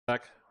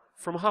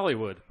from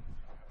Hollywood.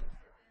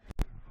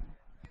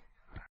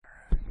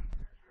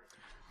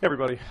 Hey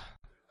everybody.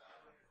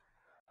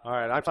 All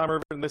right, I'm Tom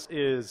Ervin. This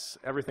is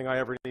everything I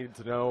ever needed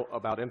to know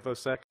about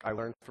Infosec I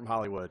learned from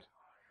Hollywood.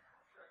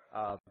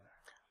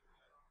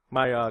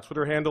 My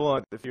Twitter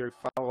handle, if you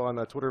follow on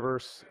the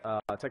Twitterverse,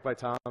 Tech by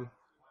Tom,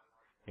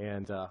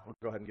 and we'll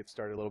go ahead and get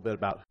started a little bit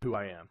about who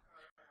I am.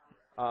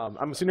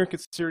 I'm a senior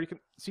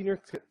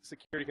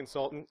security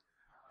consultant.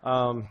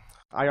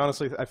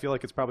 I feel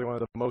like it's probably one of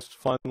the most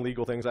fun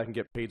legal things I can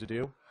get paid to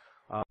do.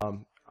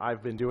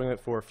 I've been doing it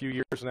for a few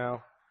years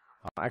now.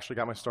 I actually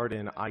got my start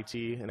in IT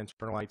and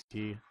internal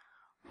IT,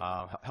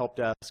 help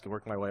desk, and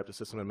worked my way up to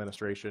system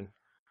administration.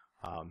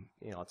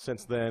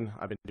 Since then,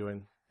 I've been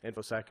doing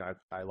Infosec.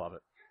 I love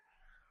it.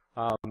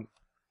 I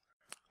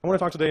want to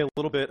talk today a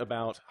little bit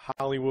about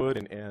Hollywood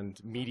and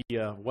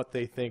media, what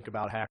they think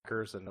about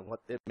hackers, and what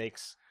it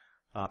makes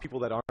people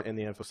that aren't in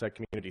the Infosec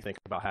community think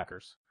about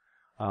hackers.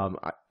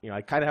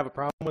 I kind of have a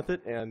problem with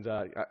it, and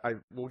I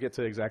will get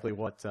to exactly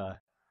what.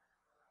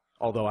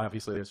 Although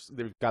obviously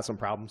they've got some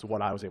problems with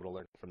what I was able to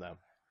learn from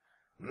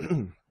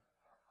them.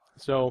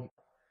 So,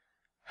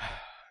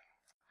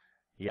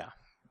 yeah.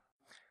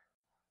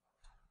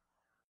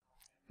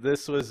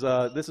 This is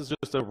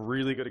just a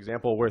really good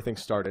example of where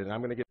things started, and I'm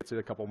going to get to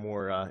a couple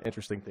more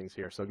interesting things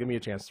here. So give me a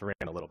chance to rant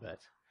a little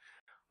bit.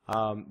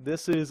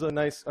 This is a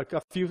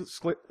few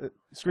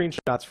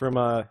screenshots from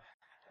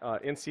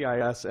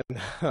NCIS,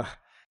 and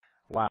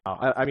wow,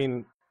 I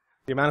mean,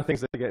 the amount of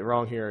things that they get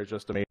wrong here is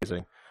just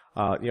amazing.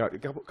 A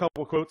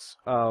couple quotes.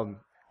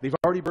 They've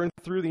already burned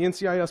through the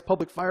NCIS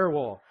public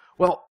firewall.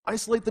 Well,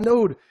 isolate the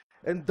node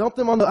and dump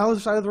them on the other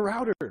side of the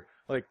router.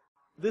 Like,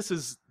 this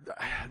is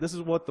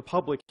what the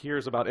public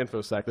hears about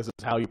Infosec. This is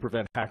how you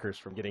prevent hackers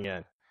from getting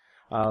in.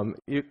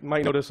 You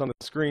might notice on the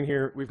screen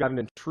here, we've got an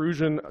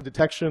intrusion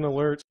detection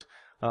alert.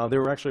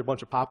 There were actually a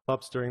bunch of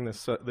pop-ups during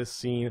this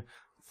scene,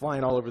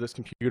 flying all over this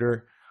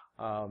computer.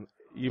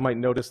 You might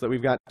notice that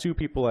we've got two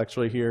people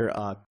actually here,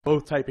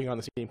 both typing on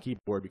the same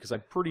keyboard, because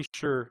I'm pretty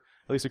sure,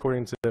 at least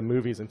according to the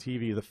movies and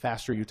TV, the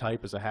faster you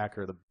type as a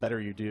hacker, the better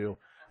you do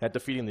at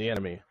defeating the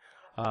enemy.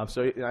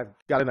 So I've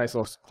got a nice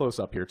little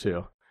close-up here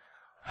too.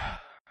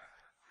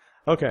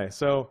 Okay,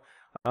 so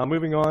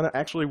moving on.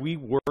 Actually, we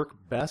work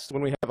best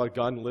when we have a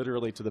gun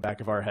literally to the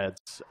back of our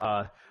heads.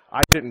 I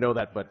didn't know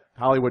that, but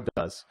Hollywood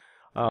does.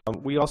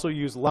 We also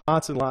use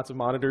lots and lots of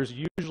monitors,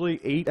 usually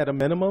 8 at a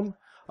minimum.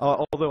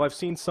 Although I've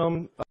seen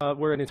some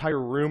where an entire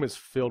room is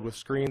filled with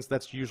screens.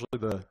 That's usually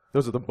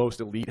those are the most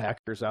elite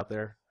hackers out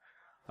there.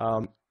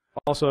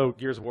 Also,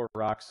 Gears of War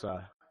rocks.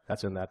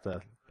 That's in that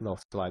little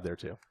slide there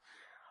too.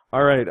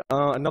 All right,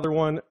 another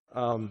one.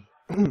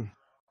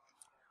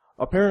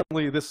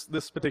 Apparently,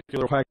 this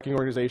particular hacking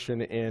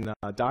organization in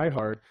Die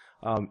Hard,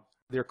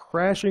 they're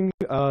crashing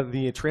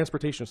the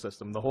transportation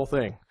system, the whole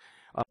thing.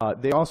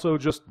 They also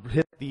just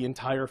hit the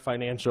entire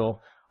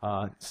financial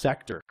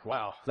sector.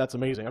 Wow, that's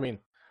amazing. I mean,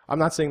 I'm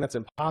not saying that's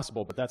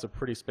impossible, but that's a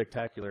pretty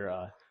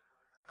spectacular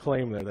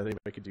claim there that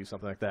anybody could do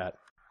something like that.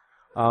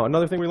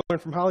 Another thing we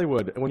learned from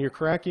Hollywood, when you're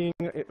cracking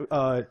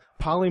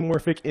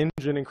polymorphic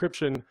engine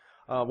encryption,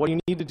 what you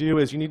need to do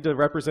is you need to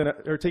represent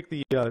or take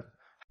the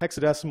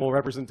hexadecimal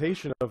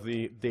representation of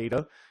the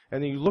data,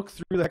 and then you look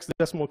through the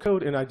hexadecimal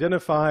code and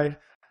identify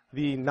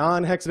the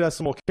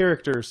non-hexadecimal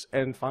characters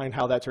and find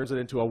how that turns it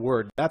into a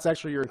word. That's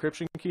actually your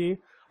encryption key.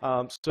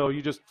 So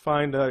you just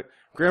find a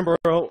gram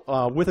barrel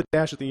with a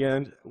dash at the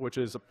end, which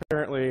is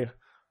apparently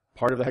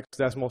part of the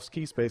hexadecimal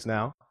key space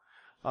now.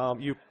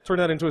 You turn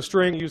that into a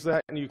string, use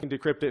that, and you can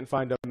decrypt it and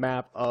find a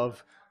map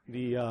of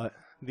the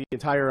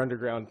entire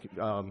underground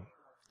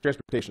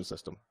transportation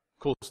system.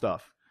 Cool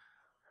stuff.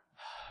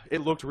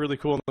 It looked really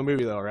cool in the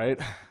movie, though, right?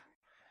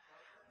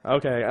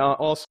 Okay.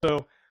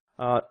 Also,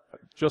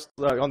 just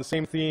on the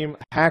same theme,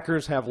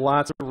 hackers have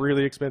lots of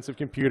really expensive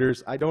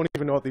computers. I don't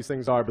even know what these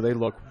things are, but they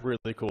look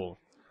really cool.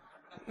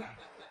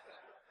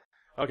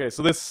 Okay,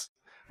 so this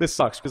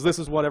sucks, because this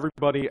is what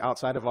everybody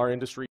outside of our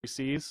industry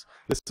sees.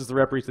 This is the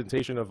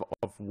representation of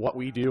what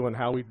we do and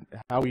how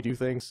we do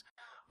things.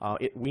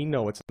 We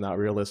know it's not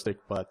realistic,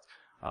 but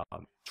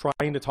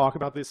trying to talk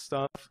about this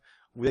stuff,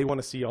 they want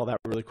to see all that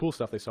really cool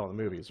stuff they saw in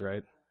the movies,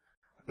 right?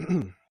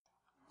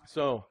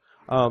 So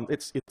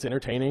it's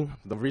entertaining.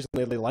 The reason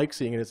they like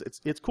seeing it is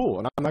it's cool,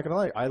 and I'm not gonna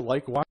lie, I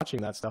like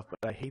watching that stuff,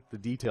 but I hate the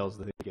details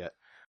that they get.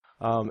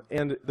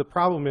 And the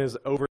problem is,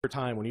 over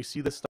time, when you see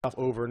this stuff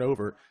over and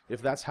over,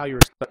 if that's how you're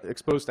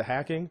exposed to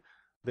hacking,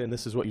 then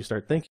this is what you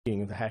start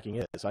thinking the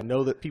hacking is. I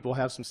know that people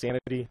have some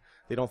sanity.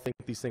 They don't think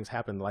these things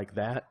happen like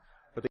that,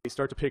 but they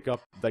start to pick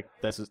up, like,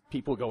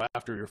 people go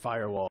after your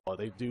firewall.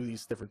 They do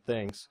these different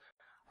things.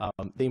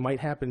 They might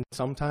happen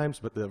sometimes,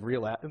 but the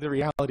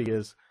reality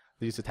is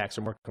these attacks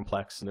are more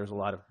complex, and there's a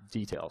lot of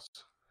details.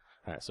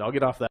 All right, so I'll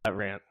get off that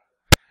rant,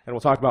 and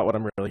we'll talk about what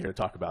I'm really here to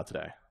talk about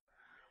today.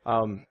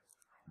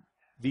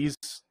 These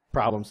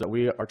problems that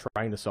we are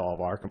trying to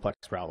solve are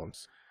complex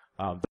problems.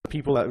 The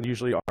people that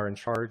usually are in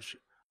charge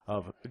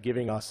of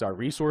giving us our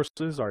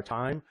resources, our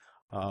time,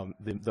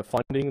 the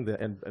funding,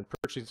 and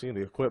purchasing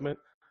the equipment,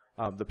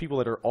 The people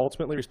that are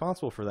ultimately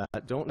responsible for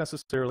that don't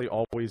necessarily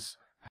always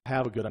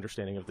have a good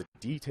understanding of the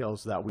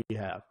details that we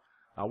have.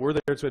 We're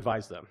there to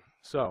advise them.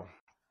 So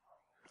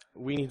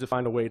we need to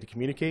find a way to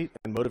communicate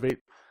and motivate,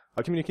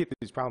 communicate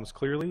these problems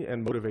clearly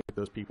and motivate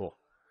those people.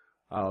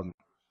 Our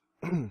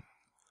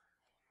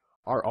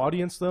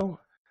audience, though,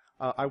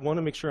 I want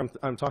to make sure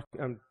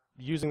I'm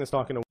using this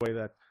talk in a way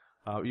that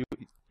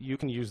you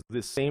can use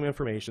this same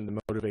information to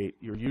motivate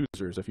your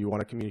users if you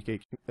want to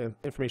communicate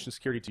information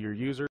security to your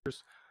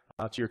users,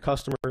 to your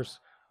customers,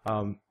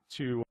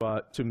 to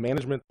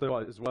management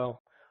as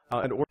well,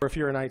 or if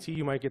you're in IT,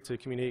 you might get to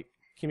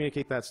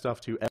communicate that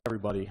stuff to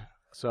everybody.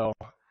 So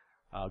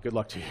good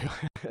luck to you.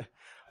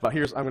 But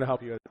I'm going to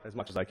help you as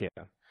much as I can.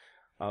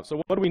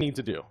 So what do we need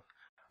to do?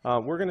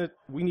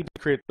 We need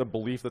to create the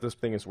belief that this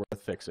thing is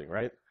worth fixing,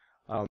 right?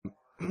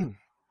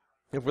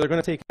 If we're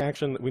going to take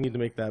action, we need to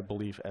make that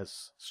belief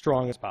as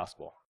strong as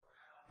possible.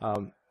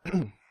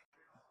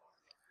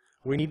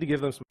 We need to give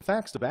them some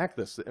facts to back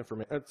this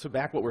information, to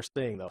back what we're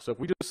saying, though. So if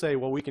we just say,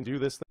 well, we can do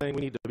this thing,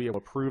 we need to be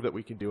able to prove that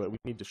we can do it. We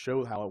need to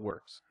show how it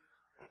works.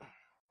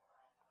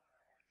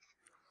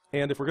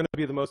 And if we're going to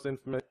be the most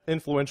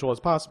influential as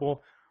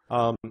possible,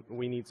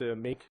 we need to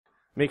make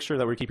sure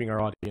that we're keeping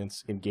our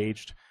audience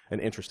engaged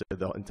and interested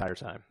the entire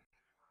time.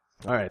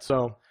 All right,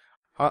 so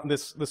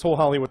this whole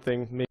Hollywood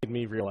thing made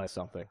me realize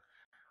something.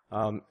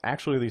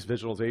 Actually, these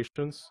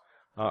visualizations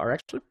are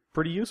actually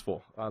pretty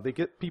useful. They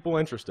get people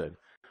interested.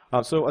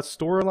 So a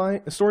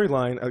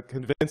storyline, a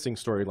convincing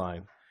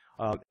storyline,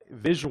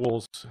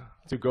 visuals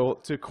to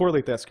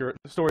correlate that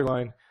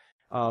storyline.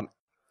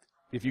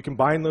 If you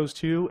combine those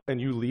two and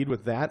you lead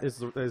with that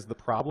as the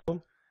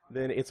problem,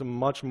 then it's a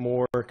much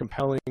more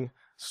compelling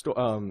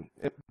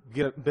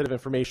get a bit of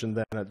information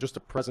than just a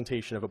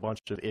presentation of a bunch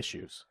of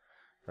issues,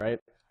 right?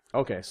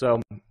 Okay,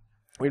 so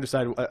we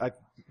decided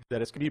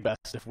that it's going to be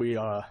best if we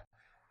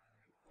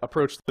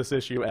approach this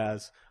issue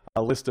as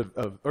a list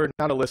or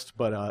not a list,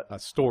 but a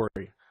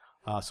story.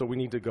 So we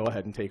need to go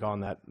ahead and take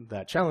on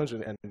that challenge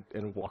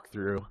and walk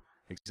through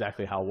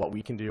exactly what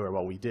we can do or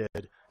what we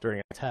did during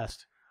a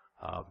test,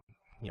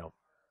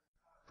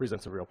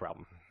 presents a real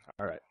problem.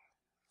 All right,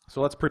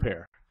 so let's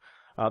prepare.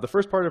 The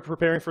first part of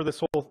preparing for this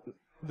whole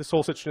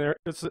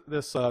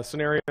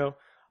scenario,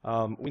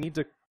 we need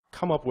to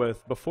come up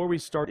with, before we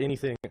start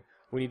anything,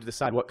 we need to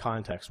decide what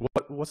context,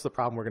 what's the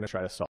problem we're going to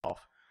try to solve,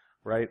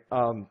 right?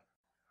 So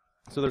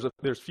there's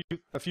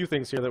a few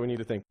things here that we need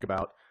to think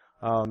about.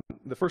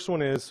 The first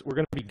one is we're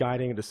going to be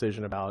guiding a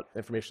decision about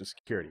information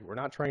security. We're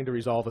not trying to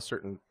resolve a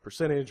certain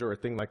percentage or a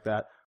thing like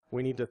that.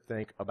 We need to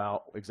think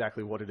about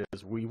exactly what it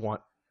is we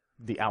want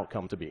the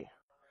outcome to be.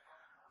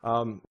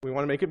 We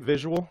want to make it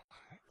visual,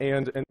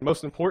 and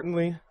most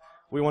importantly,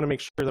 we want to make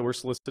sure that we're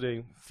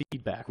soliciting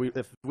feedback.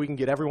 If we can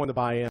get everyone to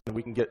buy in and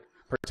we can get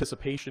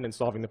participation in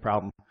solving the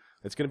problem,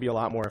 it's going to be a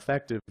lot more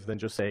effective than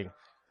just saying,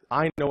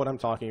 I know what I'm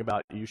talking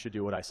about, you should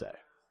do what I say.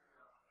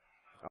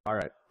 All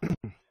right.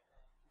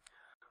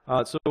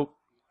 So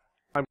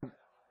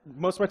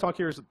most of my talk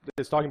here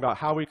is talking about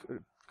how we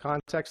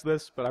context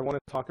this, but I want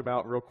to talk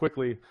about real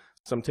quickly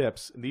some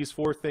tips. These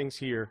 4 things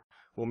here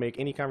will make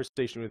any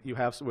conversation you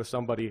have with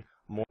somebody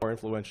more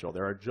influential.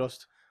 There are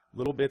just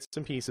little bits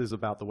and pieces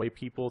about the way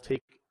people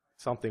take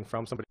something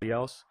from somebody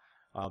else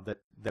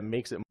that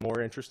makes it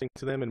more interesting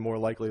to them and more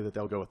likely that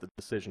they'll go with the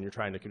decision you're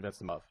trying to convince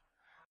them of.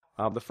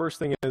 The first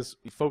thing is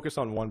you focus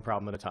on one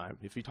problem at a time.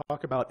 If you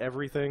talk about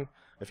everything,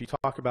 if you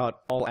talk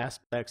about all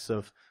aspects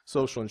of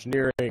social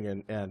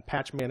engineering and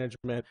patch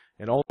management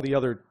and all the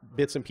other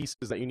bits and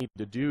pieces that you need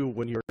to do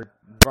when you're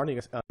running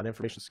an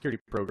information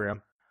security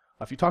program,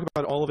 if you talk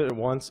about all of it at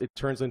once, it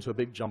turns into a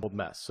big jumbled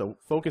mess. So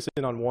focus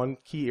in on one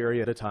key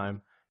area at a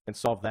time and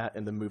solve that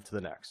and then move to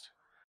the next.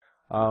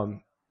 The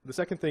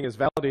second thing is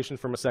validation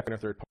from a second or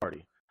third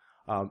party.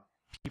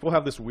 People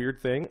have this weird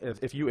thing.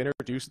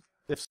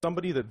 If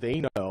somebody that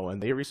they know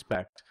and they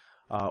respect,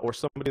 or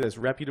somebody that's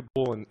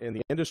reputable in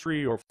the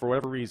industry or for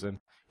whatever reason,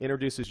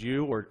 introduces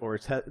you or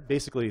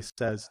basically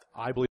says,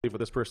 I believe what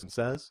this person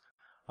says,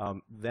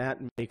 that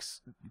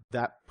makes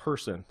that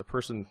person, the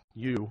person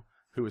you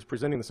who is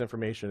presenting this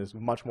information, is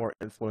much more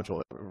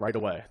influential right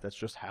away. That's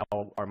just how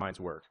our minds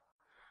work.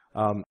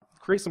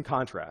 Create some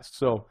contrast.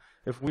 So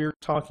if we're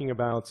talking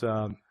about,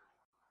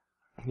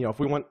 if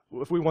we want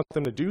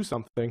them to do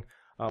something,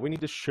 we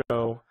need to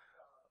show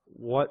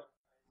what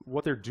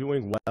they're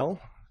doing well.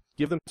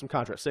 Give them some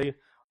contrast. Say,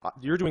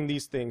 you're doing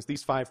these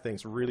 5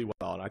 things really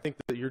well, and I think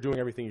that you're doing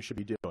everything you should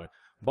be doing.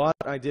 But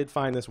I did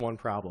find this one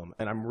problem,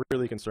 and I'm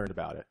really concerned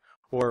about it.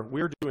 Or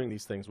we're doing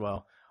these things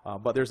well,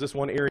 but there's this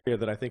one area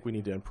that I think we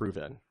need to improve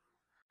in.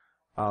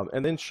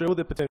 And then show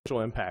the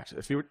potential impact.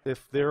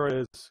 If there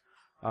is,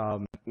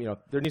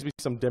 there needs to be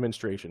some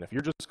demonstration. If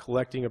you're just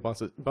collecting a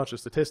bunch of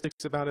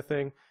statistics about a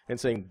thing and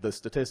saying the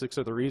statistics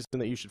are the reason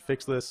that you should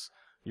fix this,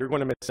 you're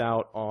going to miss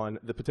out on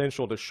the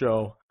potential to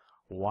show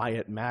why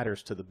it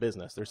matters to the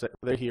business.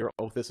 They hear,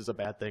 oh, this is a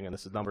bad thing and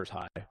this number's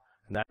high,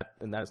 and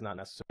that is not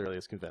necessarily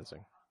as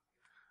convincing.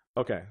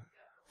 Okay,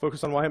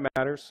 focus on why it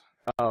matters.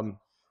 And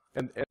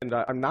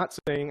I'm not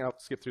saying, I'll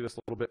skip through this a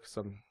little bit because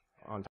I'm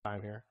on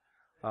time here.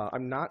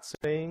 I'm not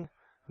saying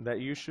that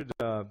you should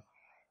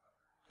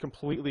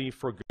completely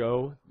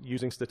forgo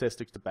using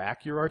statistics to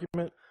back your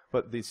argument,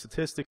 but the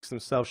statistics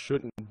themselves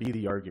shouldn't be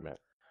the argument.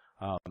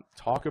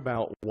 Talk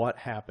about what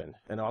happened,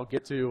 and I'll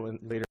get to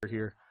later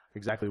here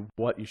exactly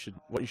what you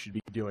should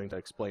be doing to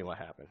explain what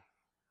happened.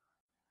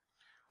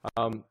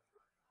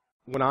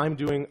 When I'm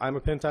a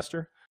pen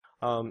tester.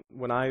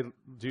 When I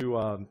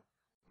do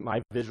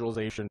my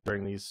visualization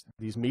during these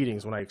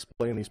meetings, when I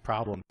explain these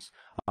problems,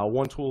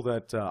 one tool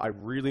that I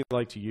really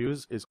like to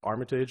use is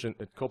Armitage, and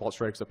Cobalt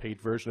Strike's a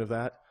paid version of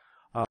that.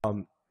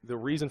 The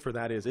reason for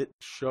that is it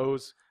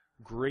shows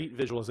great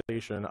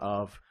visualization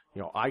of,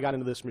 I got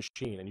into this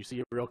machine, and you see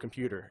a real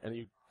computer, and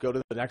you go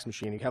to the next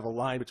machine, you have a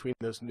line between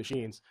those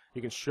machines.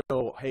 You can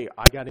show, hey,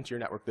 I got into your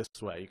network this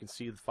way. You can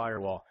see the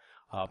firewall.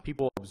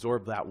 People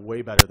absorb that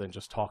way better than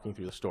just talking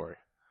through the story.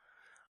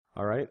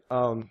 All right.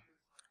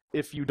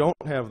 If you don't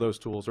have those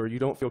tools, or you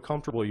don't feel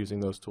comfortable using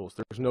those tools,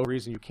 there's no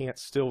reason you can't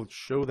still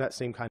show that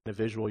same kind of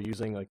visual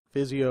using like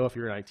Visio if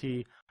you're in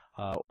IT,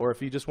 or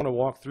if you just want to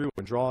walk through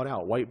and draw it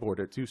out, whiteboard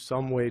it, do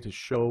some way to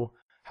show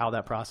how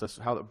that process,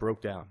 how it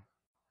broke down.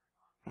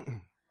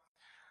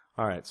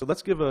 All right, so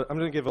I'm going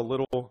to give a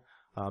little,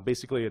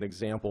 basically an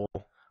example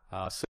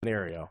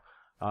scenario.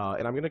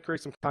 And I'm going to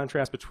create some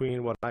contrast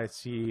between what I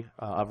see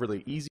a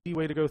really easy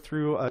way to go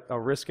through a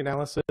risk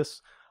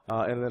analysis,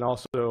 and then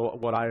also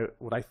what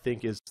I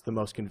think is the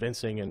most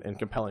convincing and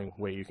compelling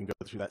way you can go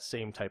through that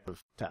same type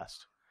of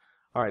test.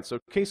 All right, so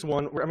case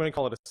one, I'm going to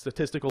call it a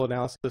statistical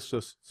analysis,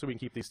 so we can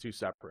keep these two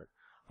separate.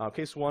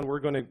 Case one, we're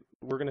going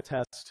to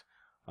test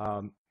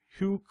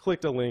who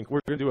clicked a link.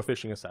 We're going to do a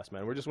phishing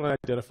assessment. We're just going to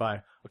identify,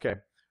 okay,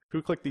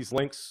 who clicked these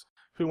links,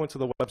 who went to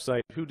the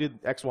website, who did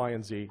X, Y,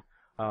 and Z.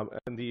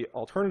 And the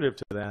alternative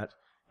to that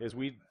is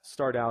we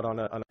start out on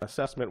an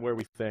assessment where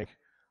we think,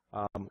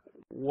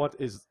 what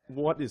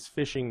does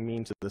phishing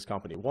mean to this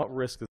company? What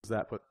risk does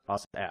that put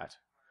us at?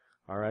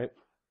 All right.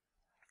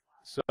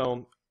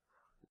 So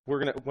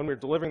when we're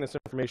delivering this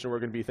information, we're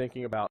going to be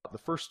thinking about the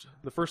first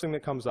thing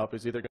that comes up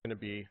is either going to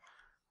be,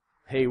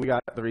 hey, we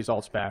got the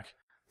results back.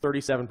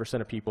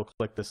 37% of people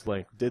clicked this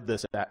link, did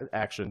this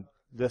action,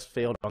 this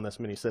failed on this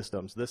many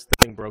systems, this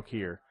thing broke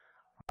here,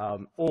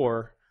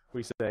 or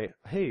we say,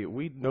 hey,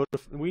 we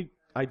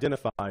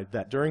identified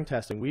that during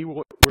testing we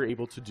were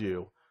able to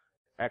do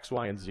X,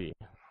 Y, and Z.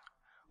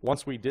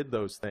 Once we did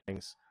those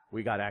things,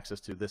 we got access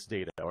to this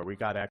data, or we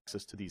got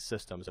access to these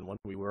systems, and when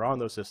we were on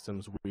those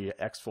systems, we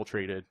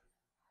exfiltrated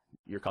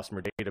your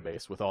customer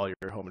database with all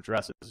your home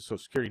addresses, social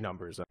security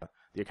numbers,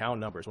 the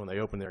account numbers when they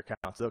open their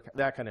accounts,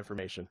 that kind of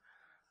information.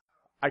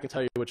 I can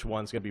tell you which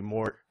one's going to be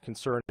more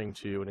concerning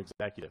to an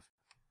executive.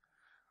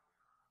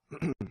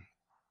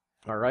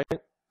 All right.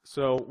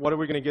 So what are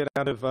we going to get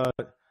out of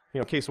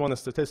case one, the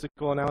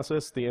statistical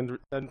analysis? The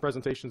end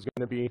presentation is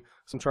going to be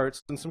some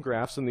charts and some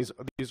graphs, and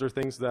these are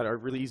things that are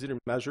really easy to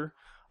measure.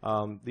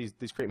 These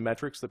create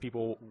metrics that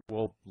people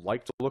will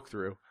like to look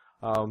through.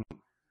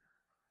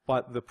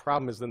 But the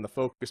problem is then the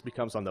focus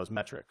becomes on those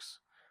metrics,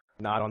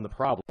 not on the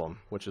problem,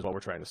 which is what we're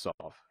trying to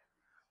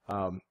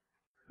solve.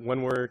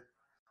 When we're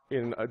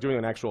doing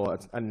an actual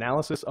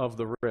analysis of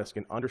the risk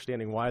and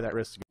understanding why that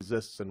risk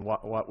exists and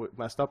what we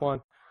messed up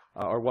on,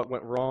 or what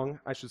went wrong,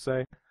 I should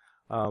say,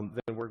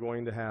 then we're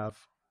going to have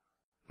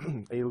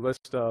a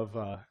list of,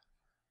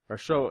 or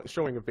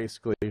showing of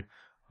basically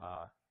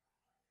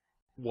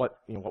what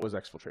was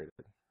exfiltrated.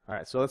 All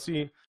right, so let's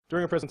see,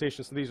 during a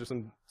presentation, so these are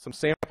some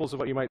samples of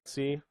what you might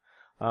see.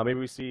 Maybe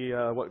we see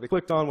what they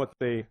clicked on, what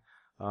they,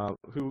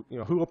 who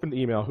opened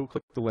the email, who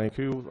clicked the link,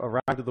 who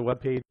arrived at the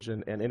web page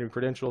and entered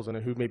credentials, and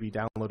who maybe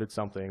downloaded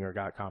something or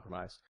got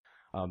compromised.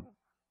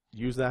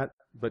 Use that,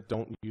 but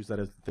don't use that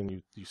as the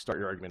thing you start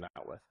your argument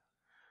out with.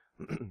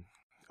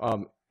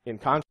 In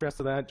contrast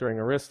to that, during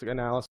a risk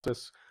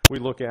analysis, we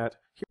look at,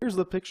 here's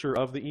the picture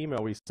of the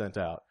email we sent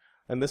out.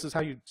 And this is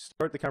how you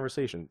start the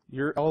conversation.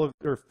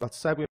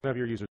 7 of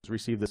your users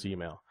received this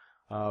email.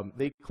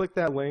 They clicked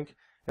that link,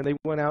 and they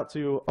went out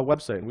to a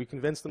website, and we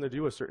convinced them to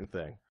do a certain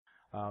thing.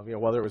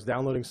 Whether it was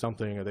downloading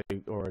something,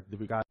 or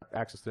we got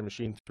access to the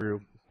machine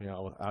through,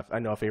 I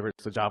know a favorite,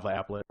 it's a Java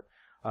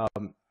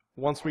applet.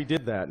 Once we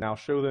did that, now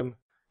show them,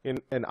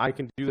 and I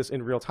can do this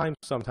in real time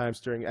sometimes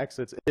during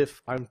exits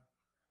if I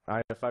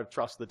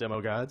trust the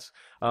demo gods.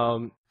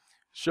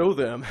 Show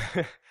them,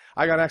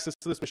 I got access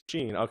to this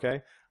machine,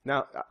 okay?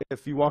 Now,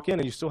 if you walk in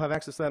and you still have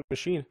access to that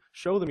machine,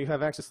 show them you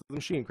have access to the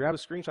machine. Grab a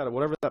screenshot of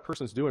whatever that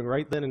person's doing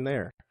right then and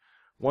there.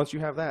 Once you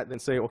have that, then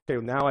say, okay,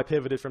 now I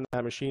pivoted from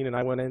that machine and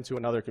I went into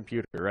another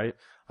computer, right?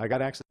 I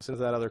got access into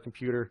that other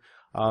computer,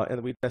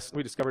 and we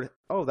discovered,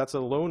 oh, that's a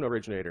loan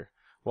originator.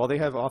 Well, they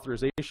have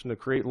authorization to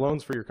create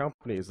loans for your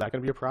company. Is that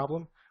going to be a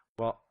problem?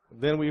 Well,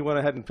 then we went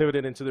ahead and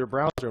pivoted into their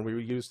browser, and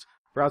we used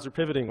browser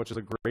pivoting, which is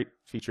a great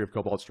feature of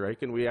Cobalt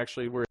Strike, and we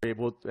actually were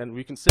able, and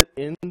we can sit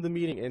in the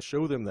meeting and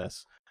show them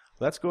this.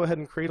 Let's go ahead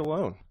and create a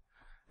loan.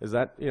 Is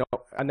that,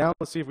 and now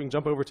let's see if we can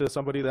jump over to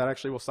somebody that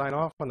actually will sign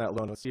off on that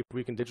loan. Let's see if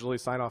we can digitally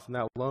sign off on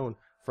that loan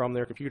from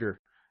their computer.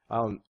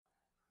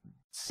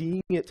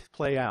 seeing it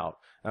play out.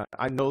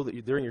 I know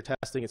that during your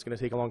testing, it's going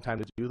to take a long time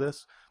to do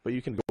this, but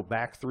you can go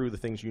back through the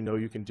things you know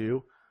you can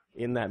do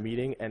in that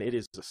meeting, and it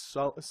is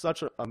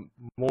such a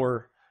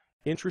more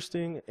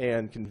interesting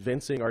and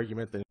convincing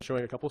argument than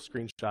showing a couple of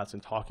screenshots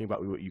and talking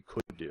about what you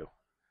could do.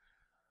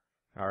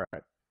 All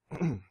right.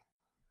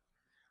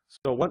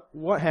 So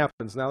what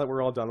happens now that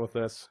we're all done with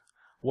this?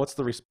 What's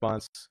the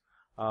response?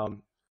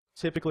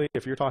 Typically,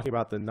 if you're talking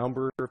about the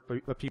number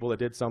of people that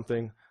did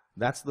something,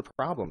 that's the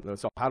problem.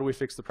 So how do we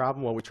fix the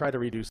problem? Well, we try to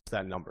reduce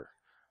that number,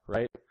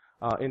 right?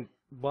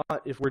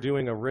 But if we're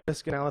doing a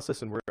risk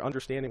analysis and we're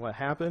understanding what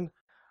happened,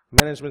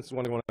 management's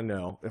going to want to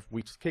know, if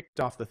we kicked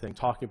off the thing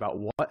talking about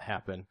what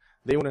happened,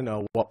 they want to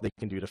know what they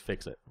can do to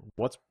fix it.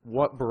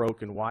 What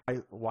broke and why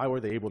were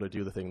they able to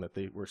do the thing that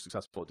they were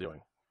successful at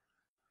doing?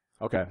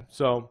 Okay,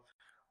 so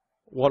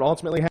what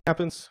ultimately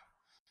happens?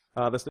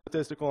 The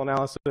statistical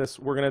analysis,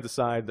 we're going to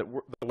decide that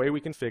the way we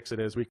can fix it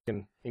is we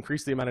can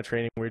increase the amount of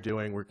training we're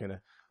doing. We're going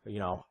to,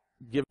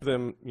 give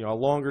them, a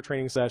longer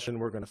training session.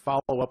 We're going to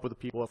follow up with the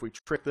people. If we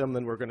trick them,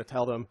 then we're going to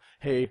tell them,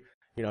 hey,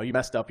 you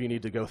messed up. You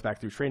need to go back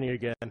through training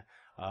again.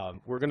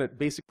 We're going to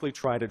basically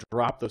try to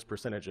drop those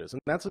percentages.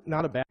 And that's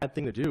not a bad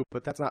thing to do,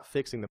 but that's not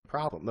fixing the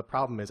problem. The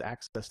problem is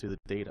access to the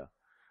data.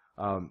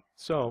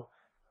 So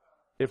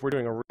if we're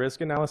doing a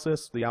risk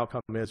analysis, the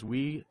outcome is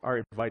we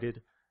are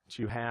invited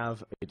to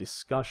have a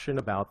discussion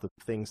about the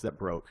things that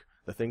broke,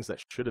 the things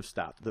that should have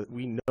stopped. That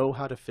we know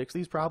how to fix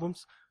these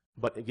problems,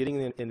 but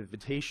getting an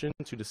invitation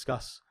to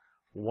discuss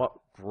what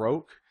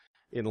broke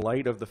in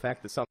light of the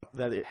fact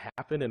that it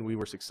happened and we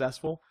were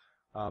successful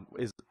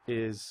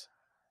is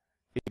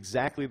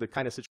exactly the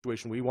kind of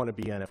situation we want to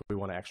be in if we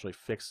want to actually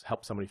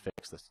help somebody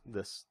fix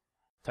this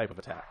type of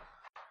attack.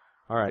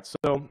 All right,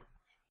 so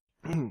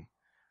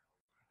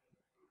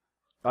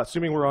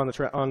assuming we're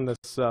on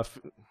this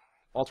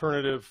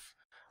alternative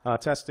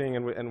testing,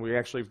 and we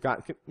actually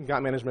got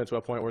management to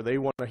a point where they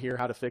want to hear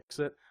how to fix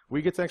it,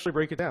 we get to actually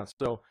break it down.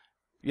 So,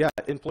 yeah,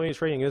 employee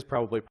training is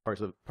probably part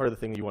of the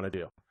thing you want to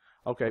do.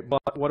 Okay,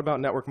 but what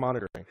about network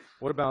monitoring?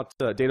 What about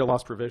data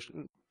loss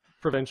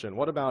prevention?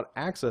 What about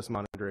access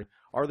monitoring?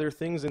 Are there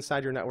things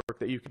inside your network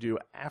that you could do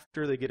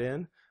after they get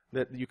in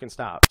that you can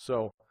stop?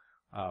 So,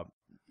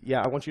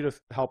 yeah, I want you to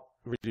help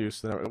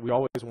reduce. We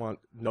always want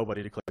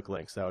nobody to click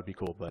links. That would be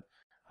cool, but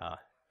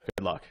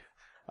good luck.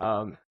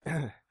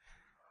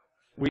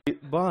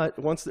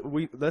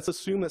 Let's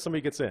assume that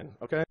somebody gets in,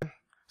 okay?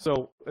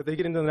 So if they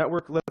get into the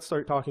network, let's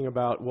start talking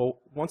about,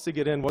 well, once they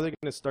get in, what are they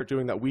going to start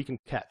doing that we can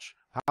catch?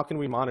 How can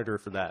we monitor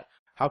for that?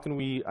 How can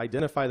we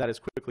identify that as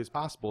quickly as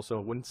possible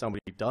so when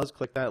somebody does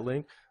click that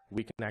link,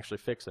 we can actually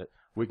fix it?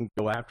 We can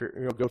go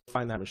go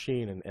find that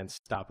machine and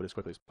stop it as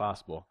quickly as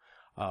possible.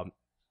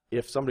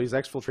 If somebody's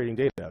exfiltrating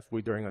data, if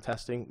we during a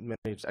testing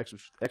manage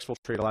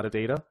exfiltrate a lot of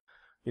data,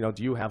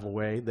 do you have a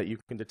way that you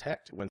can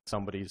detect when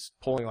somebody's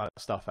pulling a lot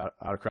of stuff out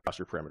across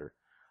your perimeter?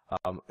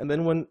 And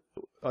then when,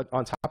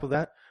 on top of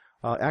that,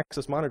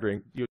 access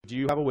monitoring, do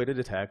you have a way to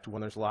detect when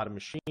there's a lot of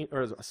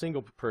or a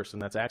single person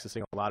that's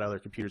accessing a lot of other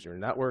computers in your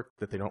network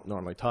that they don't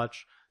normally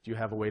touch? Do you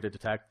have a way to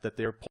detect that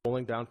they're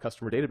pulling down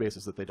customer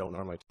databases that they don't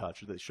normally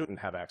touch or they shouldn't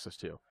have access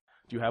to?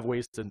 Do you have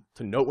ways to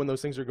note when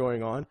those things are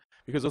going on?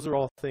 Because those are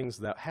all things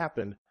that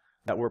happen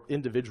that were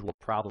individual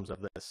problems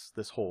of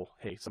this whole,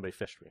 hey, somebody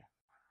phished me.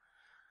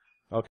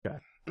 Okay.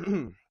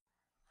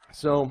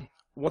 So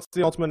what's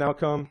the ultimate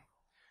outcome?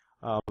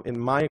 In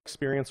my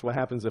experience, what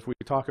happens if we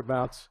talk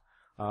about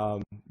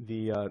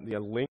the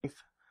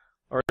length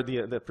or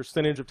the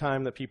percentage of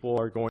time that people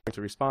are going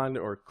to respond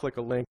or click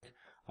a link,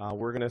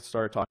 we're going to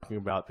start talking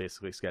about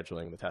basically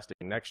scheduling the testing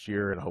next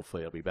year, and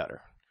hopefully it'll be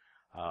better.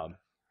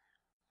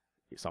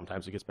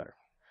 Sometimes it gets better.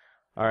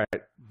 All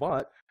right,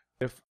 but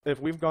if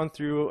we've gone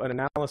through an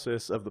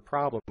analysis of the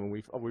problem and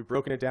we've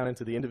broken it down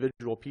into the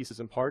individual pieces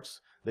and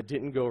parts that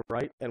didn't go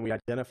right, and we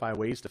identify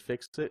ways to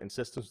fix it and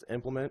systems to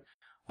implement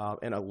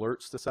and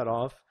alerts to set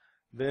off,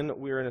 then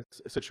we're in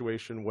a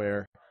situation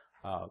where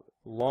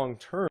long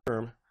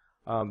term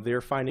they're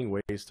finding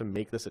ways to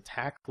make this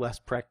attack less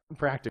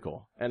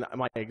practical. And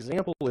my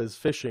example is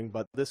phishing,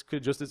 but this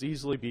could just as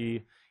easily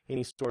be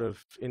any sort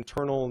of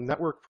internal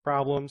network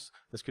problems.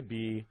 This could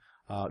be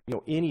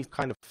any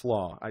kind of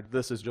flaw.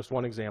 This is just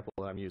one example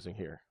that I'm using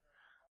here.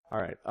 All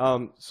right,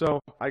 so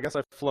I guess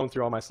I've flown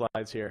through all my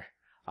slides here.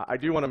 I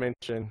do want to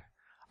mention,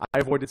 I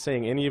avoided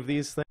saying any of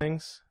these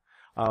things.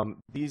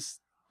 These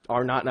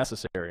are not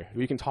necessary.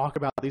 We can talk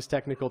about these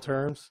technical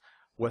terms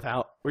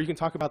or you can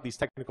talk about these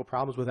technical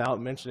problems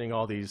without mentioning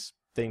all these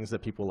things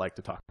that people like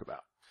to talk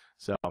about.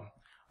 So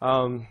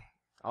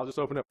I'll just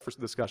open up for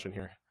discussion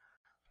here.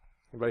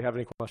 Anybody have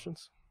any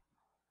questions?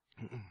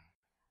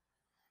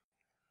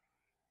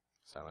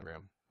 Silent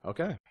room.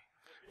 Okay.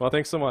 Well,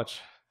 thanks so much.